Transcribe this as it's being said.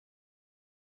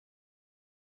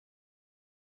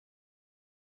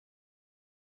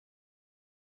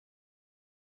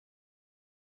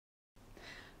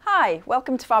Hi,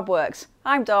 welcome to FabWorks.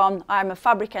 I'm Dawn, I'm a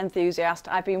fabric enthusiast.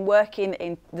 I've been working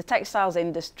in the textiles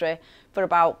industry for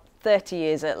about 30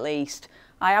 years at least.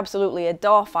 I absolutely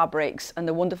adore fabrics and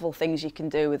the wonderful things you can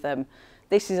do with them.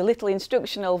 This is a little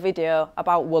instructional video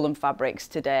about woolen fabrics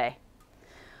today.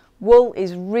 Wool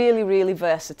is really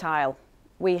versatile.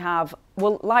 We have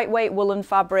lightweight woolen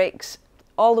fabrics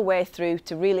all the way through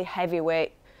to really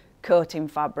heavyweight coating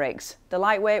fabrics. The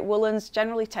lightweight woolens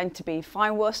generally tend to be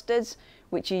fine worsteds,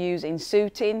 which you use in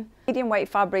suiting. Medium weight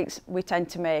fabrics we tend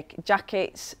to make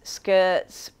jackets,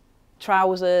 skirts,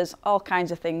 trousers, all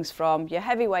kinds of things from. Your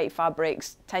heavyweight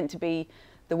fabrics tend to be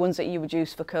the ones that you would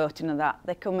use for coating and that.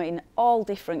 They come in all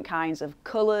different kinds of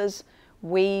colours,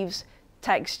 weaves,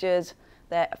 textures.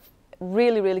 They're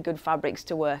really good fabrics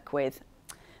to work with.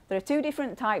 There are two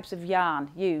different types of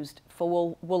yarn used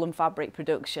for woolen fabric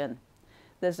production.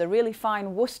 There's a really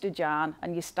fine worsted yarn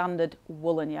and your standard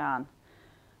woolen yarn.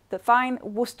 The fine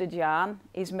worsted yarn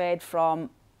is made from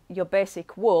your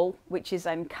basic wool, which is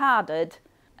then carded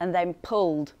and then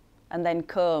pulled and then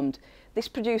combed. This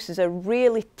produces a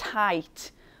really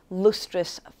tight,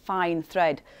 lustrous, fine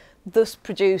thread, thus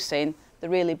producing the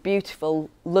really beautiful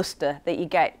lustre that you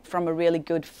get from a really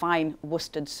good fine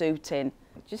worsted suiting.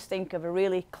 Just think of a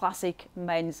really classic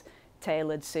men's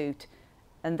tailored suit,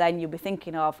 and then you'll be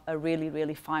thinking of a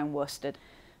really fine worsted.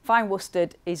 Fine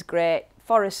worsted is great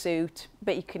for a suit,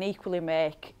 but you can equally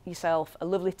make yourself a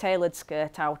lovely tailored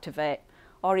skirt out of it,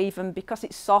 or even because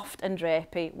it's soft and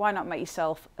drapey, why not make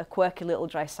yourself a quirky little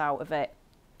dress out of it?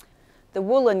 The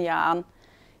woolen yarn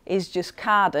is just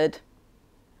carded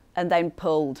and then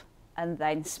pulled and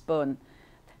then spun.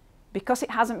 Because it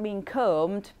hasn't been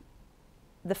combed,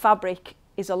 the fabric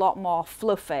is a lot more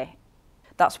fluffy.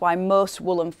 That's why most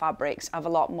woolen fabrics have a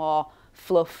lot more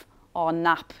fluff or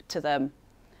nap to them.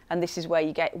 And this is where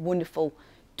you get wonderful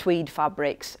tweed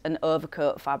fabrics and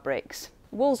overcoat fabrics.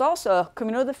 Wools also come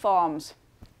in other forms.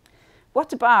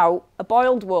 What about a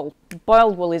boiled wool?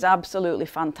 Boiled wool is absolutely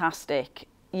fantastic.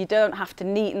 You don't have to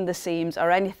neaten the seams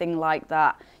or anything like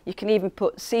that. You can even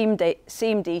put seam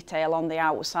detail on the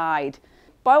outside.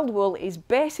 Boiled wool is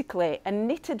basically a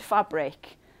knitted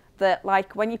fabric that,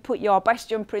 like when you put your best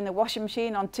jumper in the washing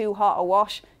machine on too hot a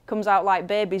wash, comes out like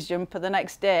baby's jumper the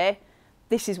next day.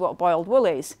 This is what boiled wool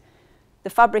is. The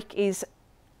fabric is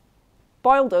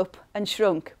boiled up and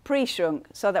shrunk, pre-shrunk,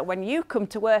 so that when you come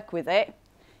to work with it,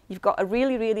 you've got a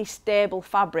really stable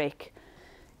fabric.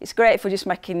 It's great for just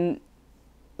making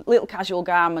little casual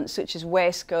garments such as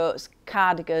waistcoats,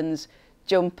 cardigans,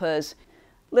 jumpers.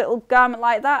 Little garment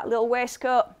like that, little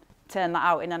waistcoat, turn that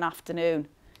out in an afternoon.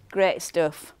 Great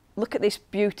stuff. Look at this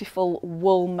beautiful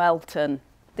wool melton.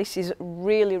 This is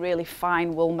really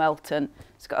fine wool melton.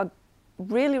 It's got a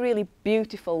really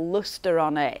beautiful lustre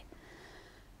on it.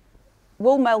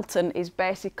 Wool melton is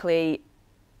basically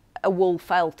a wool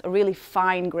felt, a really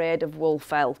fine grade of wool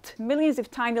felt. Millions of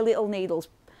tiny little needles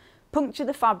puncture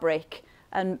the fabric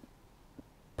and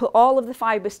put all of the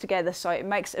fibres together so it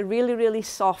makes a really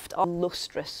soft or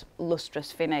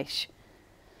lustrous finish.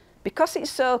 Because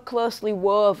it's so closely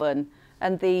woven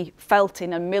and the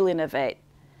felting and milling of it,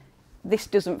 this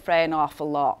doesn't fray an awful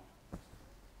lot.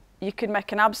 You can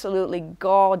make an absolutely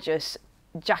gorgeous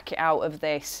jacket out of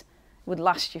this. It would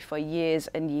last you for years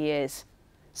and years.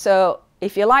 So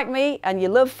if you're like me and you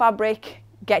love fabric,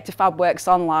 get to FabWorks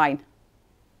online.